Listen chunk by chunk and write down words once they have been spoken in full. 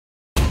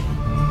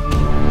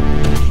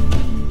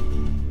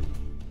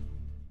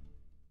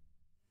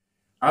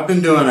I've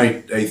been doing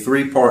a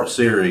three-part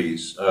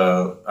series.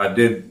 I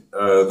did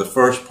the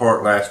first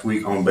part last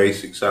week on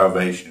basic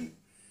salvation.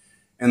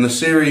 And the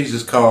series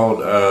is called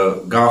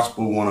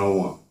Gospel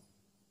 101.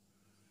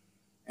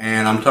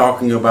 And I'm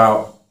talking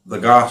about the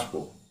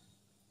gospel.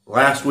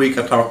 Last week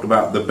I talked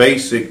about the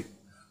basic,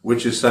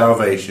 which is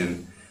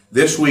salvation.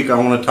 This week I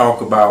want to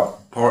talk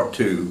about part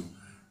 2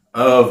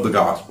 of the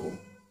gospel.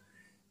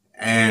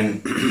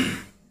 And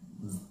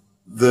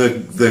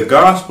the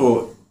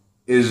gospel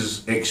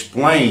is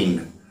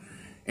explained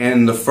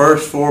in the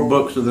first 4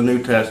 books of the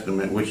New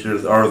Testament, which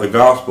are the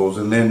Gospels,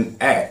 and then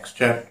Acts,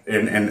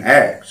 and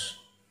Acts,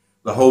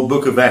 the whole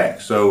book of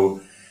Acts.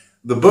 So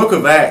the book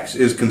of Acts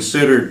is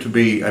considered to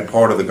be a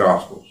part of the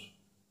Gospels.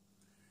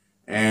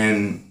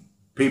 And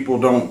people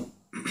don't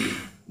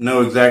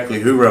know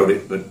exactly who wrote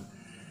it, but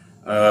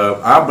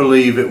I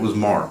believe it was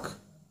Mark.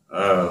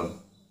 I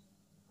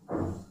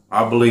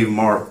believe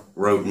Mark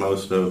wrote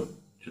most of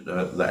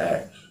the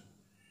Acts.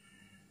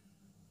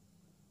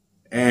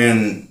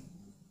 And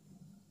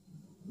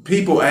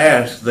people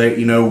ask that,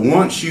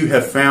 once you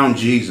have found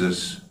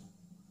Jesus,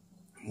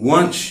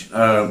 once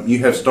you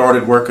have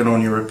started working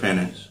on your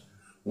repentance,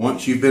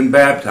 once you've been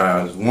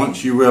baptized,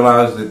 once you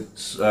realize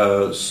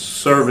that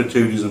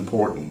servitude is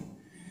important,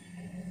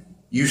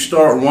 you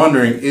start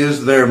wondering,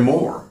 is there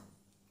more?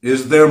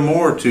 Is there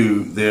more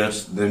to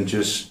this than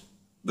just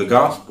the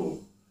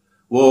gospel?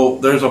 Well,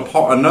 there's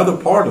another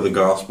part of the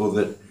gospel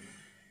that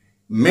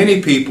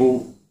many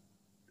people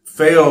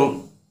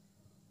fail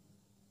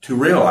to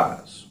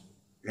realize.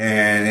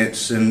 And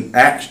it's in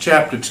Acts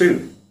chapter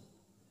 2,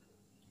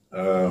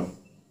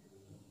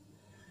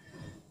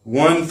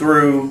 1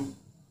 through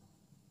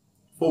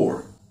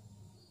 4.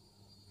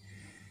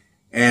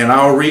 And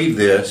I'll read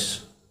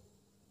this.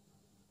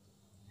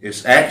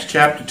 It's Acts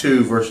chapter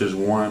 2, verses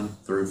 1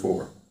 through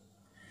 4.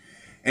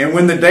 And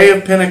when the day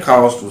of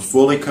Pentecost was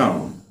fully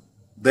come,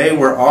 they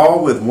were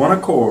all with one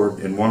accord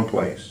in one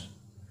place.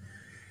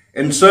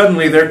 And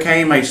suddenly there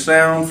came a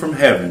sound from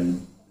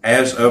heaven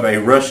as of a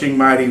rushing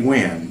mighty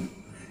wind,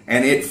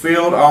 and it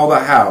filled all the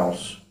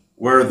house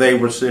where they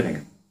were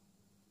sitting.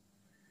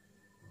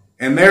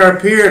 And there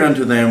appeared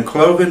unto them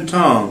cloven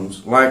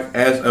tongues like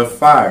as of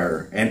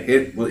fire, and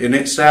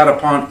it sat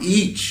upon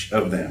each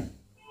of them.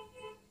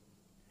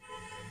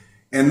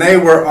 And they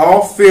were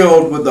all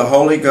filled with the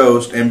Holy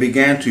Ghost, and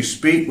began to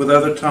speak with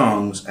other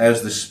tongues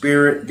as the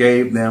Spirit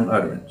gave them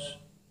utterance.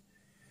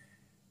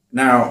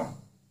 Now,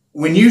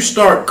 when you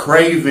start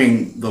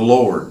craving the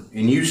Lord,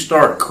 and you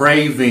start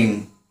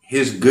craving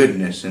His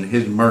goodness and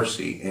His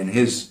mercy and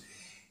His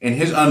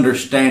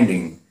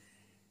understanding,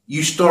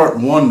 you start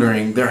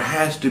wondering there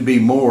has to be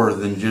more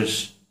than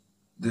just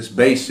this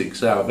basic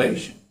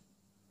salvation.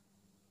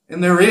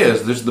 And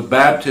there's the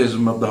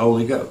baptism of the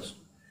Holy Ghost.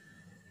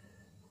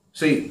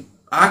 See,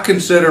 I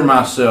consider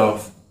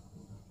myself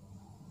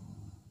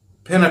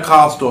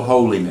Pentecostal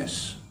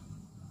holiness.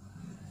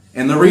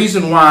 And the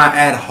reason why I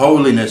add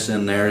holiness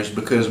in there is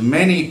because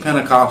many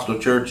Pentecostal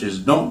churches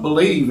don't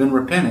believe in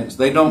repentance.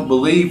 They don't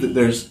believe that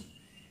there's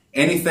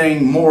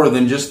anything more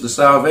than just the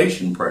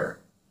salvation prayer.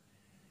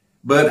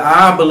 But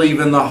I believe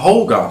in the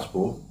whole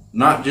gospel,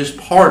 not just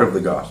part of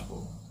the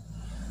gospel.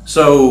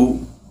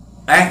 So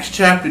Acts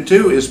chapter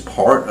 2 is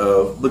part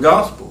of the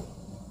gospel.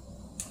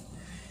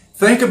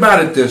 Think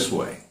about it this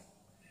way.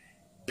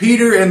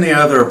 Peter and the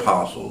other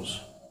apostles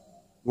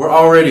were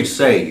already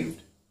saved.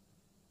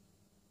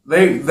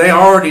 They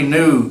already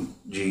knew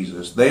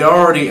Jesus. They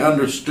already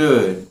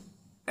understood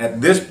at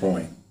this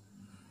point,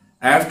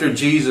 after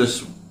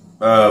Jesus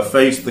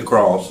faced the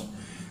cross,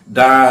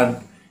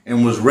 died,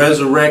 and was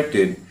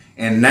resurrected,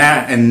 and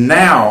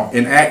now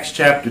in Acts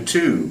chapter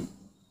 2,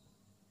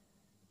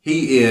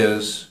 He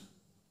is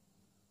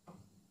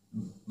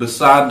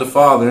beside the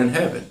Father in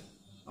heaven.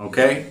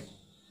 Okay?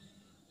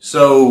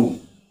 So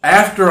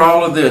after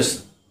all of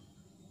this,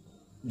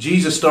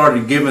 Jesus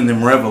started giving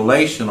them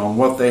revelation on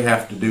what they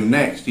have to do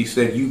next. He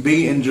said, you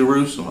be in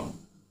Jerusalem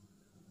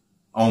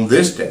on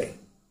this day.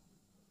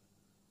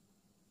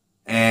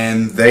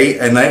 And they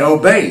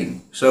obeyed.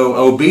 So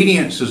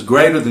obedience is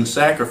greater than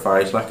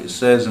sacrifice, like it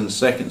says in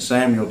 2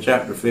 Samuel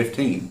chapter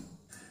 15,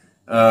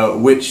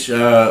 which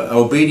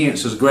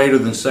obedience is greater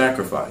than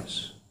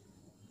sacrifice.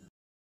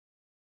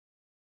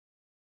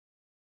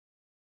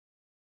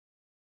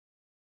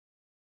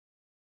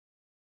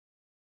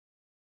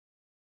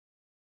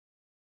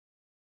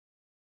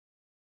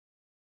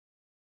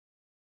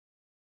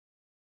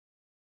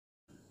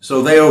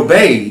 So they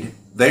obeyed,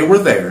 they were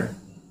there,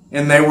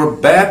 and they were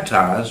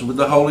baptized with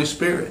the Holy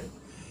Spirit.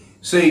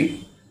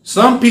 See,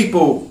 some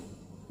people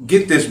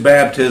get this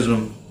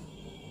baptism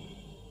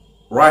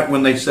right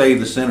when they say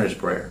the sinner's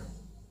prayer.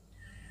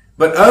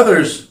 But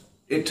others,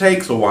 it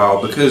takes a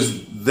while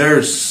because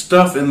there's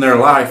stuff in their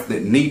life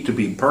that need to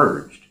be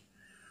purged.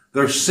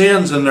 There's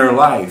sins in their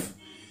life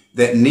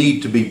that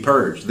need to be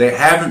purged. They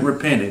haven't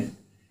repented.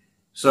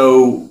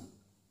 So,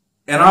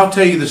 and I'll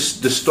tell you the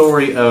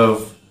story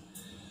of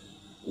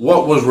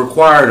what was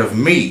required of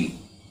me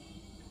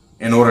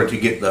in order to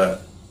get the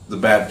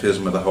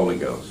baptism of the Holy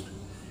Ghost.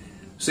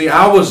 See,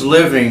 I was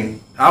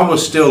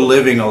still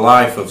living a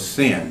life of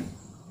sin.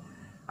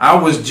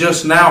 I was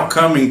just now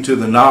coming to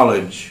the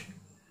knowledge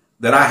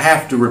that I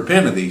have to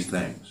repent of these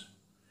things.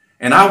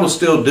 And I was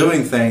still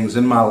doing things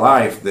in my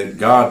life that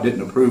God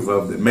didn't approve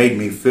of that made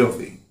me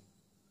filthy.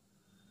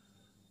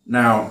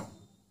 Now,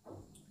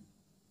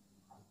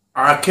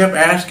 I kept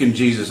asking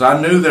Jesus.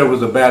 I knew there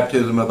was a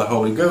baptism of the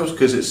Holy Ghost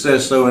because it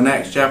says so in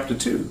Acts chapter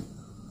 2.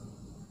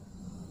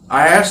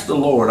 I asked the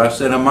Lord, I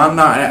said,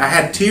 I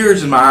had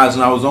tears in my eyes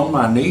and I was on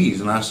my knees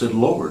and I said,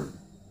 Lord,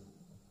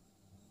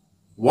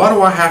 what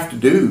do I have to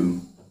do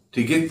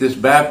to get this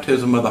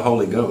baptism of the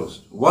Holy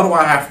Ghost? What do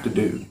I have to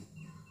do?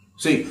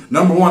 See,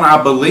 number one,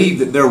 I believe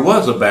that there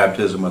was a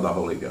baptism of the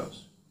Holy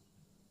Ghost.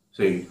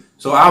 See,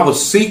 so I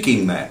was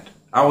seeking that.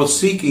 I was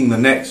seeking the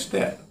next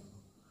step.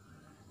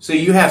 See,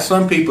 you have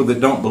some people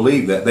that don't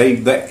believe that. They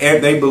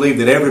believe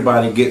that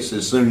everybody gets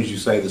as soon as you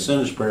say the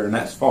sinner's prayer, and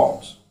that's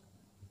false.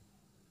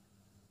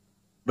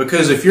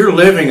 Because if you're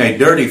living a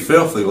dirty,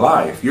 filthy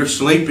life, you're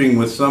sleeping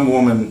with some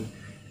woman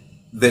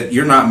that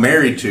you're not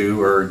married to,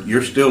 or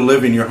you're still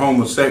living your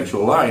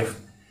homosexual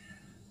life,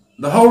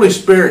 the Holy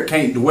Spirit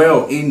can't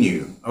dwell in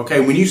you.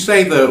 Okay, when you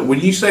say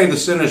the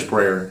sinner's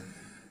prayer,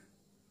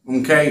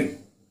 okay,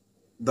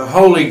 the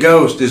Holy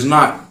Ghost is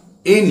not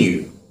in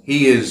you.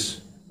 He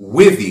is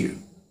with you.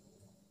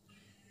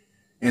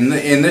 And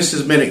this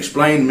has been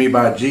explained to me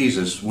by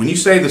Jesus. When you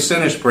say the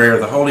sinner's prayer,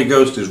 the Holy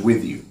Ghost is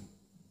with you.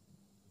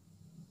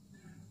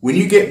 When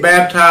you get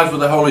baptized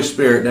with the Holy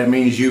Spirit, that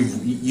means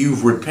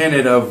you've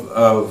repented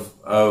of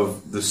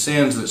the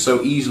sins that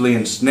so easily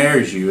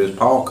ensnares you, as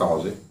Paul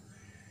calls it.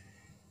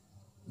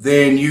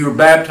 Then you're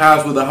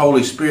baptized with the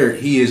Holy Spirit.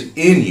 He is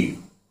in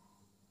you.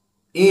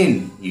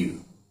 In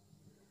you.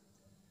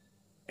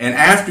 And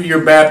after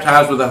you're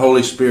baptized with the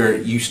Holy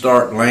Spirit, you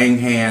start laying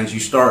hands.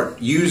 You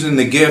start using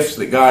the gifts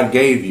that God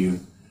gave you,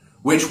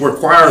 which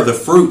require the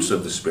fruits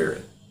of the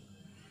Spirit.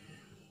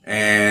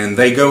 And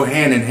they go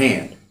hand in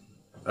hand.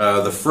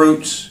 The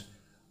fruits,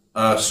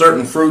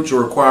 certain fruits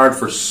are required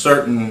for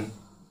certain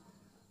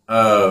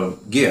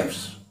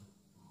gifts.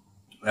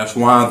 That's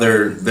why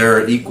there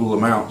are equal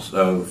amounts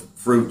of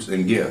fruits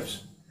and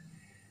gifts.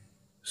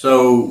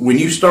 So when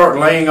you start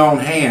laying on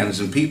hands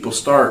and people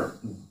start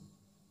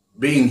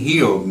being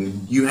healed,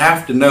 you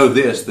have to know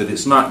this, that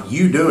it's not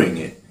you doing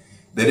it,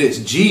 that it's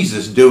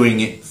Jesus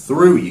doing it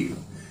through you.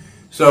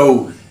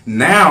 So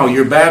now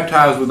you're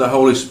baptized with the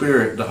Holy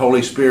Spirit. The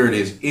Holy Spirit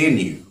is in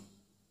you.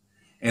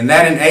 And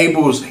that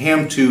enables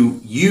Him to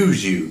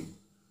use you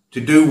to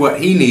do what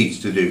He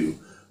needs to do,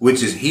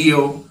 which is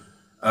heal,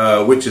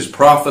 which is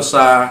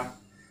prophesy.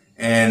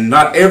 And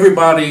not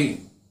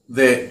everybody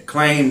that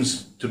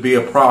claims to be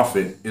a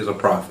prophet is a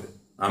prophet.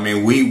 I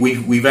mean,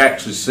 we've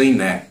actually seen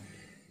that.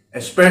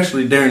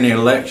 Especially during the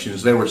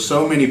elections, there were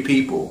so many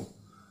people,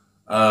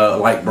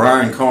 like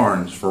Brian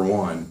Carnes, for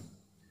one,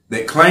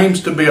 that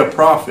claims to be a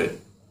prophet,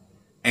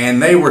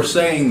 and they were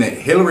saying that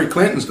Hillary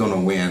Clinton's going to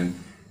win,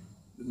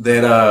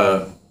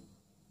 that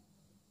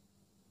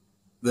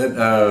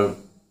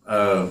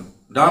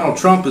Donald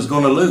Trump is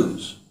going to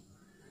lose.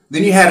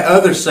 Then you had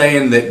others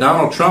saying that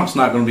Donald Trump's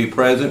not going to be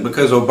president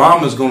because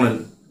Obama's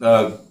going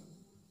to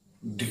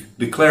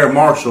declare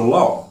martial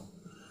law.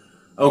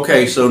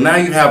 Okay, so now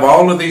you have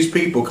all of these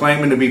people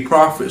claiming to be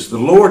prophets. The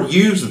Lord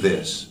used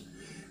this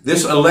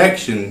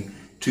election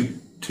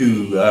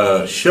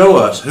to show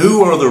us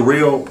who are the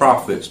real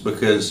prophets,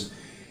 because,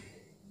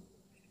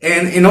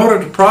 and in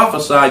order to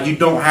prophesy, you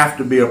don't have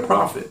to be a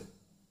prophet.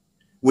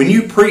 When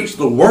you preach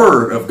the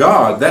Word of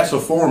God, that's a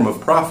form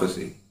of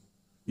prophecy.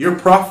 You're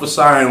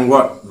prophesying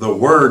what the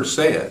Word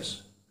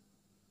says.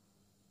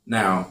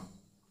 Now,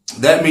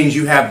 that means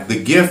you have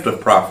the gift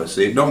of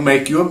prophecy. It don't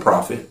make you a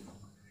prophet.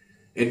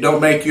 It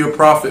don't make you a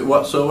prophet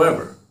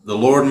whatsoever. The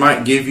Lord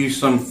might give you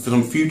some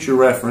future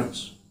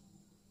reference,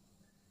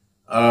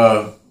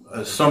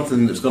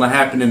 something that's going to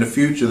happen in the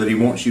future that He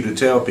wants you to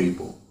tell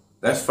people.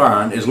 That's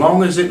fine, as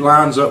long as it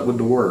lines up with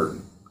the Word.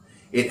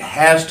 It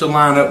has to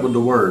line up with the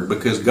Word,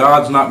 because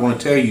God's not going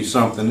to tell you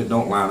something that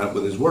don't line up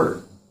with His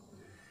Word.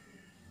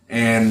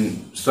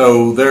 And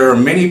so there are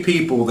many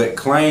people that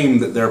claim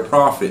that they're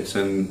prophets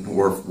and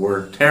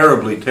were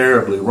terribly,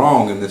 terribly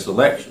wrong in this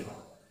election.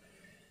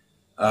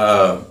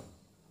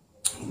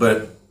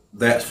 But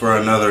that's for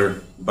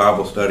another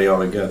Bible study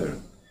altogether.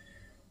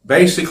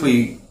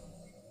 Basically,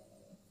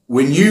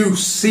 when you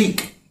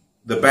seek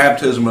the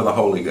baptism of the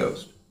Holy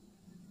Ghost,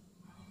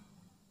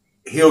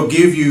 He'll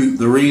give you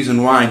the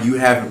reason why you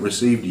haven't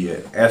received it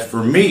yet. As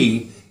for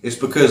me, it's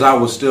because I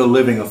was still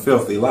living a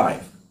filthy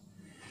life.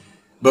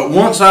 But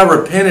once I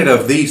repented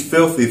of these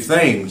filthy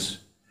things,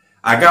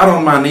 I got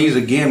on my knees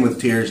again with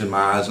tears in my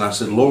eyes, and I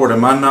said, Lord,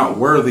 am I not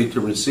worthy to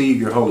receive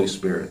your Holy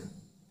Spirit?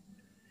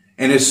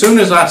 And as soon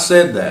as I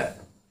said that,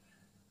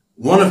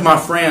 one of my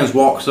friends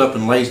walks up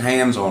and lays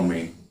hands on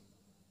me,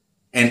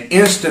 and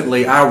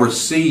instantly I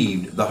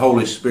received the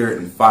Holy Spirit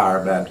in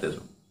fire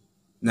baptism.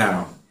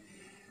 Now,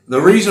 the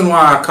reason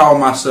why I call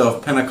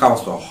myself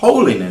Pentecostal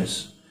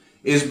Holiness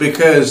is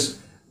because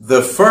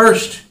the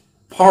first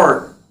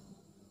part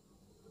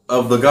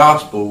of the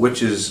gospel,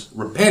 which is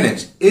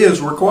repentance, is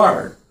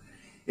required.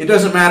 It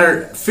doesn't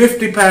matter.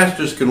 50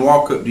 pastors can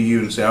walk up to you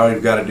and say, all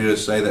you've got to do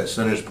is say that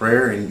sinner's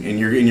prayer and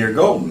you're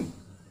golden.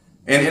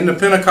 And in the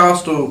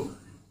Pentecostal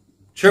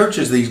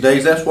churches these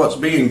days, that's what's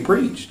being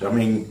preached. I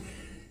mean,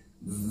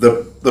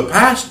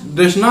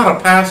 there's not a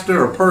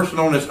pastor or person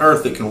on this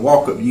earth that can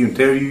walk up to you and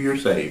tell you you're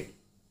saved.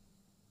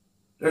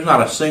 There's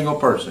not a single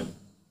person.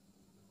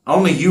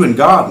 Only you and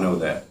God know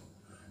that.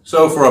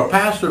 So for a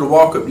pastor to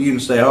walk up to you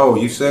and say, oh,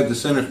 you said the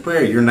sinner's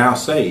prayer, you're now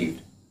saved.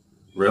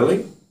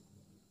 Really?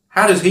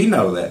 How does he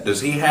know that?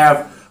 Does he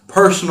have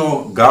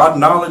personal God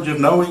knowledge of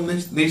knowing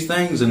these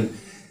things? And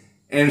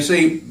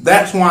see,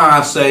 that's why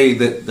I say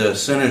that the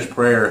sinner's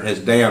prayer has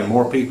damned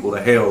more people to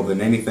hell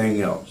than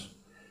anything else.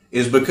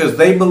 Is because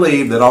they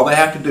believe that all they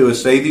have to do is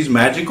say these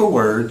magical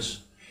words,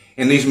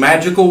 and these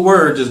magical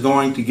words is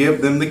going to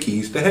give them the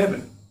keys to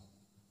heaven.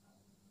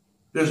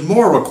 There's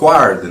more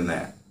required than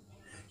that.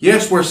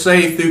 Yes, we're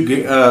saved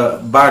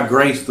by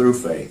grace through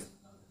faith,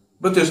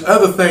 but there's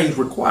other things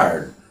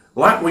required.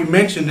 Like we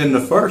mentioned in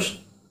the first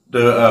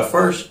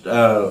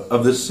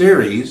of this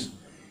series,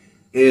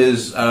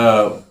 is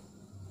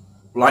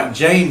like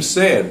James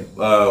said,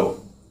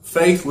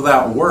 faith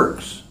without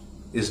works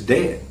is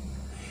dead.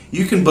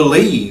 You can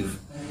believe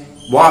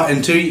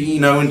until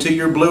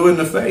you're blue in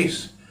the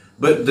face,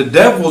 but the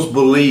devils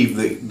believe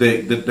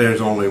that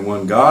there's only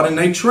one God, and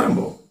they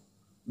tremble.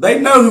 They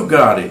know who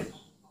God is.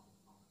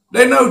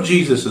 They know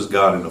Jesus is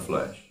God in the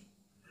flesh.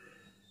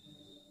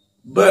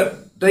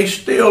 But they're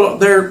still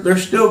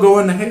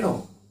going to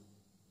hell.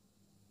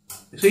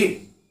 You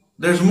see,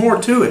 there's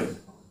more to it.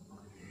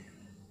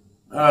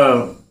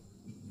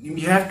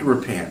 You have to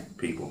repent,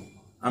 people.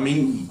 I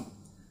mean,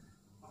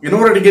 in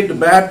order to get the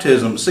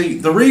baptism, see,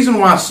 the reason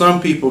why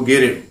some people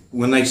get it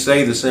when they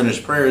say the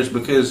sinner's prayer is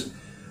because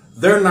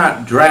they're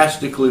not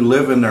drastically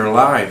living their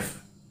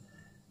life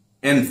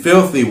in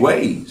filthy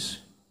ways.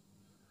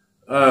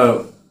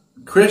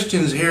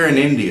 Christians here in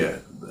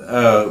India,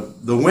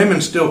 the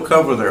women still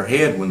cover their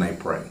head when they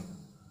pray.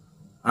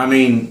 I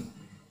mean,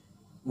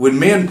 when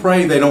men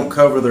pray, they don't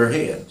cover their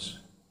heads.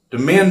 The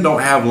men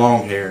don't have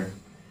long hair.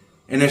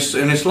 And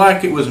it's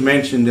like it was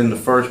mentioned in the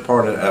first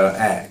part of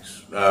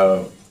Acts,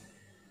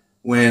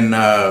 when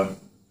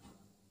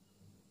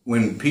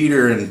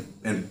Peter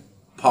and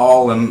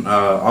Paul and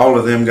all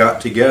of them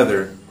got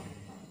together,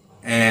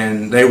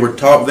 and they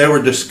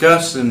were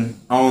discussing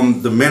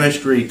on the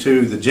ministry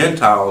to the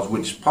Gentiles,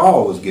 which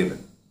Paul was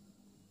given.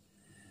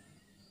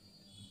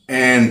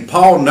 And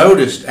Paul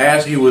noticed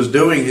as he was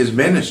doing his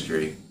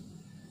ministry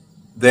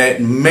that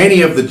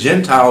many of the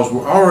Gentiles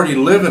were already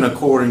living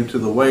according to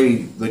the way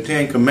the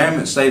Ten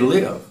Commandments say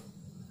live.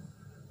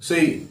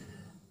 See,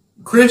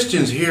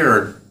 Christians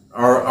here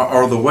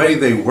are the way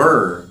they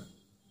were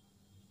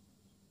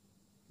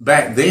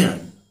back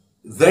then.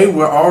 They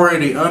were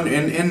already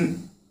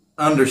in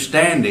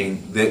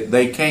understanding that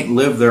they can't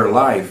live their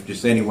life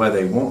just any way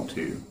they want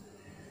to.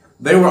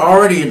 They were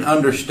already in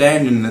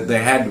understanding that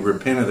they had to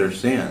repent of their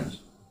sins.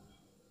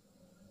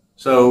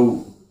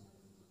 So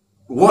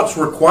what's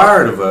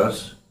required of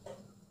us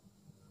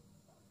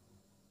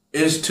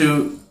is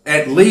to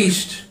at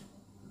least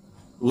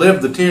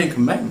live the Ten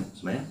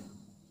Commandments, man.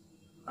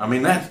 I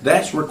mean,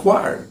 that's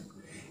required.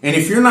 And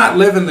if you're not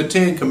living the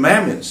Ten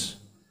Commandments,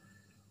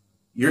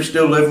 you're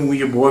still living with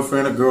your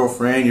boyfriend or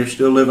girlfriend, you're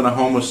still living a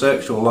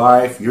homosexual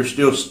life, you're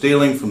still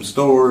stealing from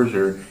stores,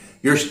 or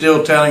you're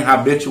still telling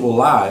habitual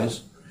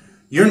lies,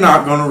 you're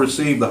not going to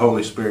receive the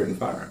Holy Spirit and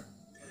fire.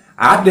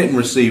 I didn't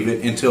receive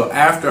it until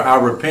after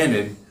I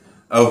repented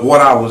of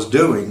what I was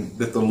doing,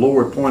 that the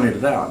Lord pointed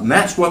it out. And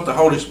that's what the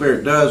Holy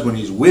Spirit does when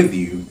He's with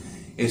you,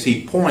 is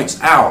He points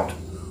out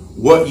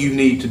what you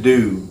need to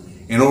do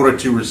in order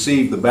to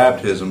receive the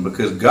baptism,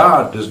 because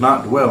God does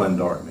not dwell in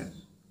darkness.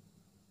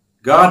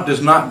 God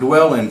does not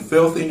dwell in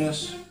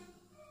filthiness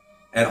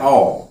at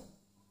all.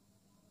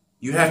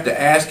 You have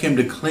to ask Him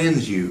to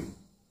cleanse you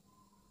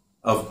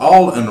of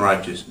all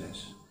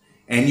unrighteousness.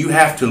 And you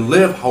have to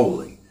live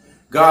holy.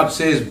 God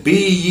says,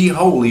 be ye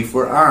holy,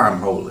 for I am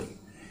holy.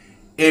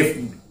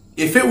 If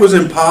it was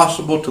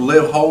impossible to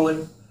live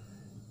holy,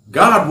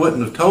 God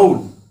wouldn't have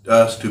told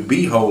us to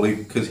be holy,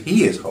 because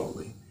He is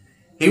holy.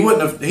 He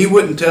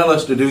wouldn't tell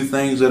us to do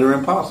things that are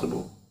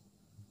impossible.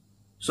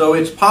 So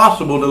it's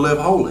possible to live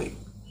holy.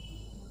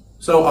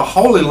 So a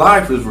holy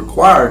life is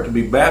required to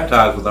be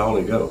baptized with the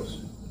Holy Ghost.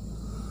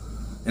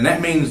 And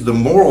that means the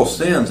moral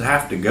sins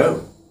have to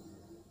go.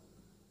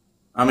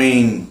 I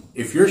mean,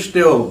 if you're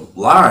still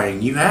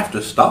lying, you have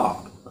to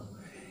stop.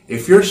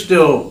 If you're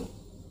still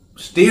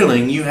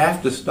stealing, you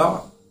have to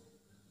stop.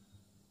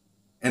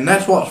 And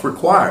that's what's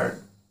required.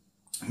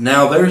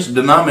 Now, there's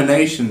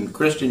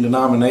Christian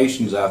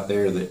denominations out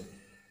there that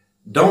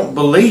don't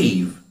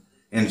believe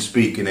in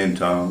speaking in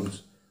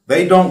tongues.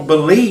 They don't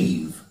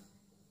believe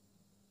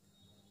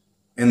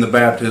in the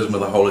baptism of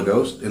the Holy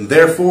Ghost, and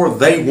therefore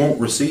they won't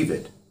receive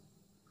it.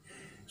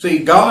 See,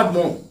 God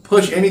won't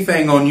push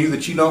anything on you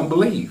that you don't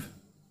believe.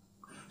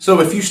 So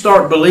if you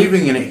start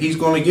believing in it, He's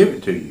going to give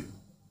it to you.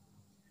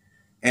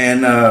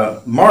 And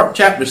Mark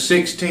chapter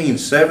 16,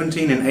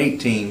 17, and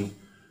 18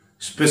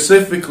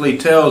 specifically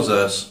tells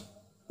us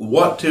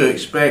what to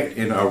expect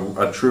in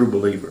a true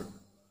believer.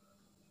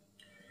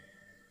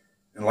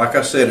 And like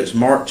I said, it's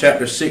Mark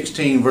chapter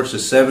 16,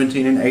 verses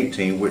 17 and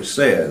 18, which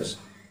says,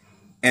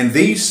 "And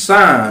these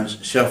signs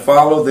shall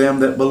follow them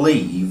that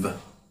believe.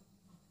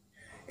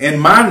 In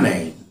my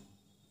name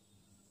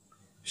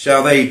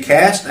shall they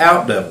cast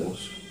out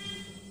devils.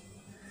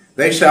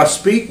 They shall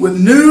speak with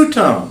new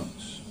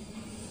tongues.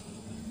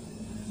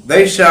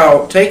 They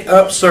shall take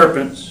up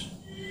serpents,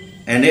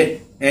 and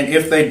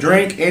if they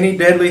drink any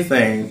deadly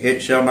thing,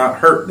 it shall not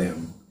hurt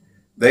them.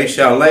 They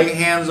shall lay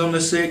hands on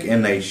the sick,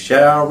 and they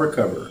shall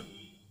recover."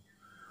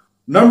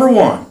 Number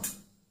one,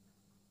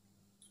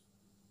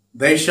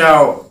 they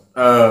shall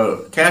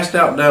cast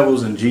out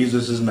devils in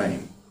Jesus'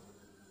 name.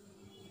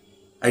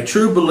 A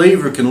true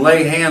believer can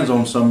lay hands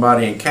on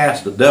somebody and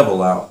cast the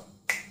devil out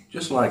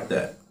just like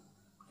that.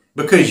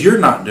 Because you're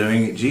not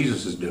doing it,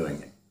 Jesus is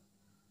doing it.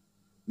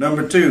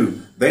 Number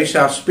two, they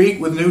shall speak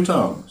with new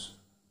tongues.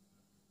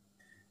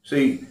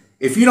 See,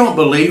 if you don't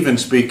believe in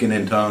speaking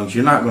in tongues,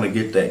 you're not going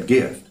to get that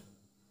gift.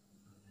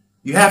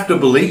 You have to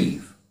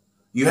believe.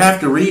 You have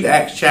to read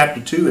Acts chapter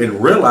 2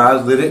 and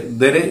realize that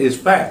it is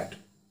fact.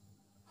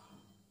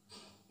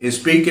 Is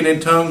speaking in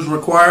tongues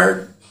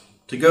required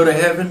to go to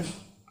heaven?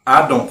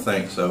 I don't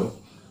think so.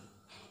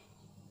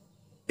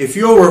 If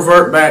you'll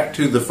revert back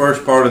to the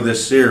first part of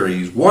this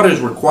series, what is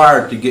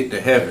required to get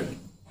to heaven?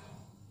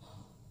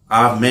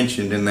 I've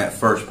mentioned in that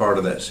first part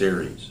of that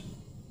series.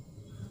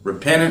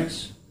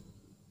 Repentance,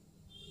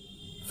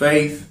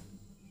 faith,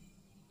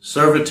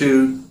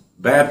 servitude,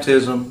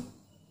 baptism,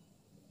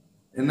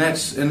 and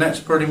that's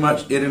pretty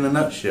much it in a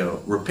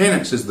nutshell.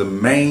 Repentance is the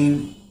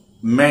main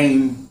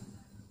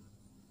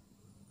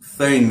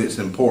thing that's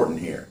important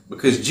here,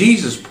 because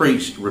Jesus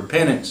preached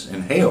repentance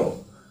and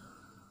hell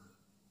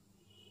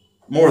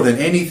more than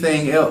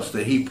anything else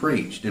that he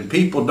preached, and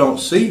people don't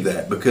see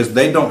that because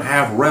they don't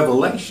have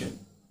revelation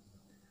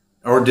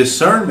or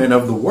discernment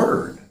of the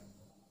word.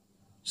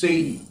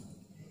 See,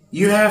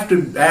 you have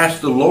to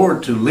ask the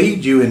Lord to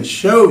lead you and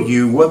show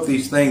you what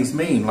these things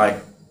mean.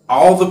 Like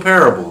all the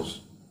parables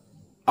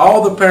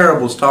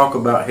talk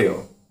about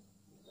hell.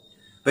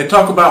 They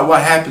talk about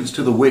what happens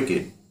to the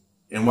wicked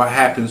and what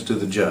happens to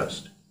the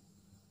just.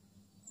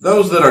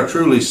 Those that are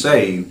truly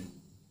saved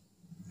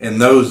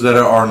and those that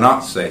are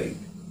not saved.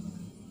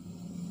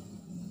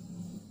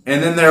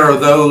 And then there are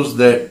those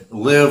that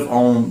live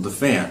on the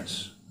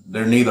fence.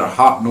 They're neither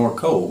hot nor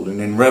cold.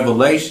 And in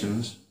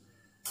Revelations,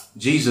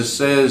 Jesus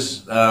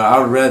says, I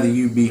would rather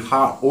you be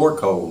hot or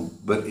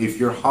cold. But if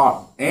you're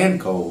hot and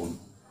cold,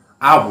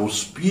 I will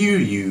spew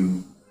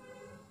you,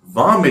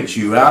 vomit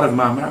you out of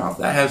my mouth.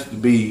 That has to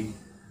be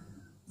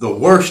the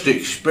worst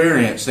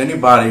experience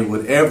anybody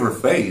would ever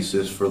face,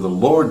 is for the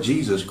Lord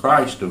Jesus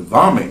Christ to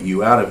vomit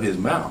you out of his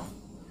mouth.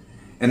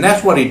 And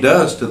that's what he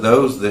does to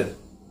those that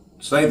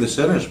say the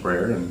sinner's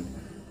prayer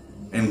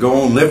and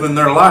go on living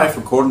their life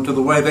according to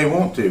the way they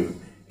want to.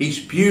 He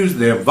spews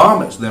them,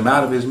 vomits them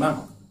out of his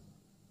mouth.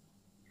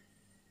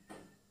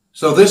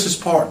 So this is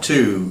part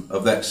 2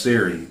 of that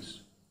series.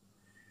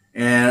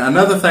 And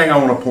another thing I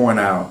want to point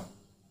out,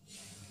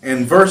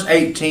 in verse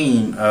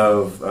 18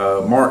 of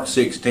Mark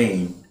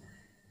 16,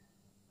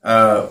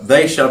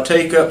 they shall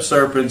take up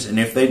serpents, and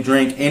if they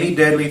drink any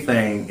deadly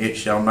thing, it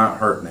shall not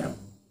hurt them.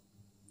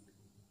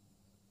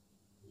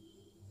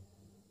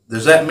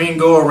 Does that mean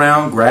go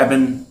around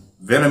grabbing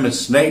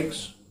venomous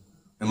snakes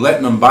and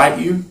letting them bite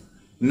you?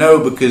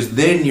 No, because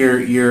then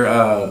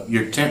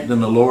you're tempting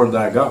the Lord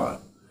thy God.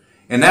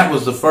 And that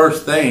was the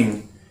first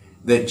thing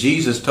that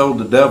Jesus told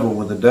the devil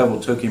when the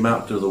devil took him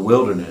out to the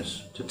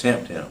wilderness to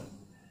tempt him.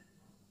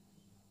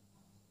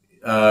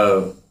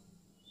 The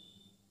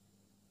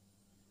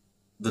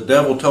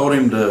devil told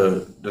him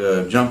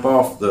to jump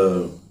off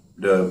the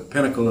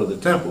pinnacle of the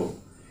temple.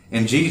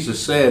 And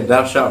Jesus said,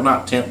 "Thou shalt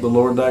not tempt the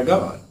Lord thy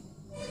God."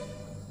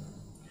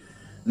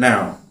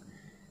 Now,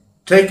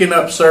 taking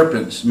up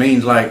serpents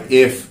means like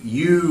if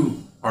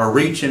you are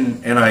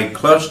reaching in a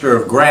cluster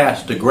of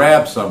grass to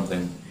grab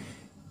something,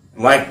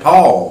 like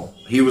Paul,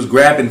 he was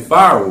grabbing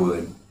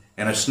firewood,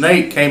 and a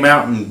snake came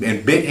out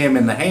and bit him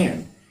in the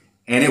hand.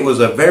 And it was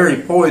a very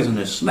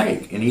poisonous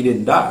snake, and he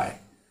didn't die.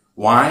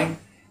 Why?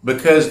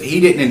 Because he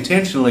didn't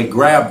intentionally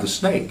grab the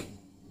snake.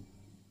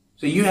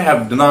 So you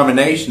have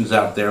denominations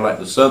out there like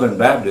the Southern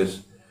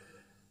Baptists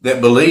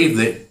that believe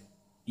that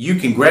you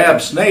can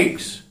grab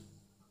snakes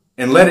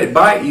and let it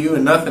bite you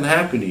and nothing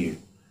happen to you.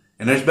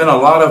 And there's been a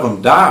lot of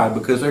them die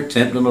because they're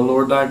tempting the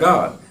Lord thy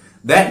God.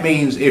 That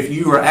means if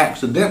you are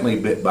accidentally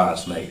bit by a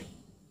snake,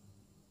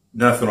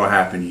 nothing will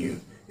happen to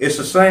you. It's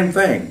the same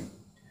thing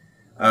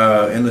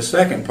in the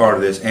second part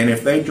of this. And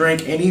if they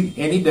drink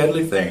any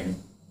deadly thing,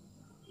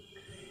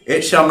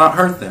 it shall not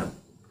hurt them.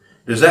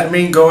 Does that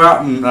mean go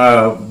out and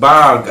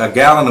buy a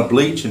gallon of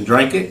bleach and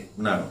drink it?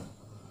 No.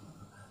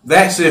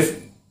 That's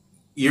if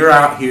you're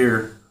out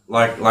here,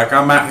 like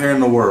I'm out here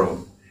in the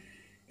world,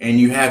 and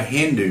you have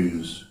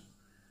Hindus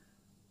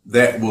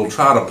that will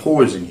try to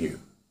poison you.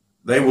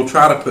 They will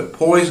try to put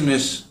poison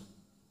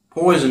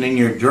in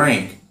your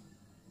drink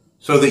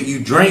so that you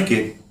drink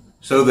it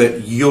so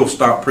that you'll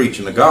stop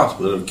preaching the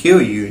gospel. It'll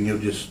kill you and you'll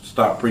just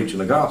stop preaching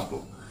the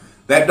gospel.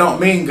 That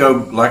don't mean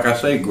go, like I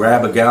say,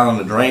 grab a gallon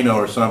of Drano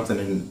or something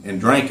and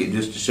drink it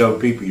just to show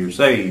people you're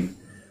saved.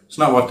 It's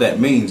not what that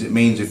means. It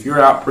means if you're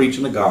out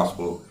preaching the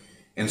gospel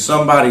and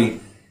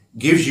somebody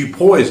gives you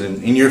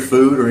poison in your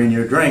food or in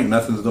your drink,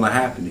 nothing's going to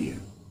happen to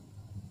you.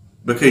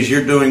 Because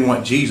you're doing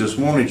what Jesus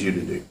wanted you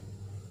to do.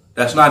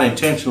 That's not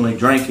intentionally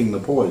drinking the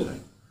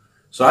poison.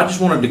 So I just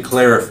wanted to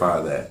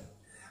clarify that.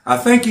 I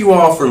thank you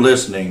all for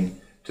listening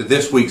to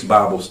this week's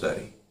Bible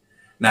study.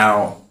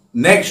 Now,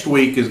 next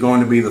week is going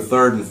to be the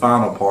third and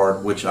final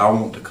part, which I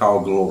want to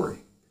call Glory.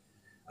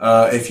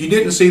 If you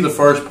didn't see the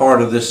first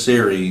part of this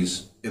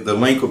series, the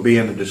link will be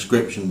in the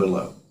description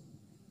below.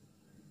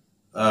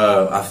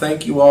 I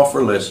thank you all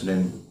for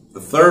listening.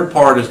 The third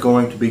part is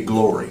going to be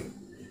Glory.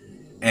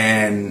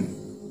 And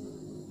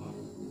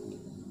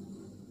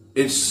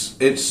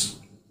it's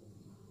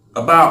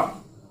about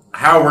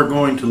how we're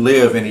going to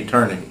live in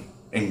eternity.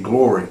 And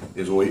glory,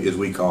 as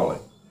we call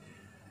it.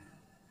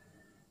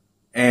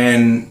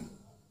 And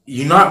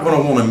you're not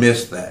going to want to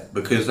miss that,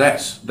 because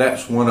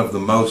that's one of the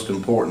most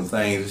important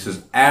things. This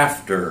is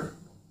after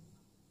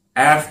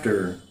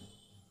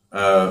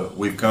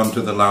we've come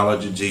to the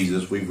knowledge of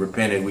Jesus, we've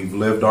repented, we've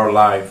lived our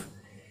life,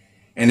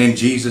 and then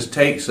Jesus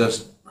takes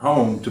us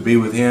home to be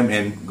with him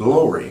in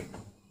glory.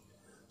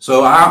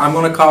 So I'm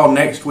going to call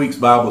next week's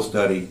Bible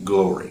study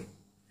Glory.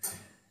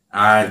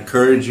 I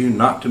encourage you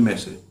not to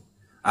miss it.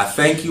 I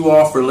thank you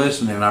all for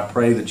listening, and I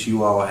pray that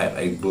you all have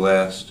a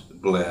blessed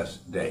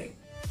day.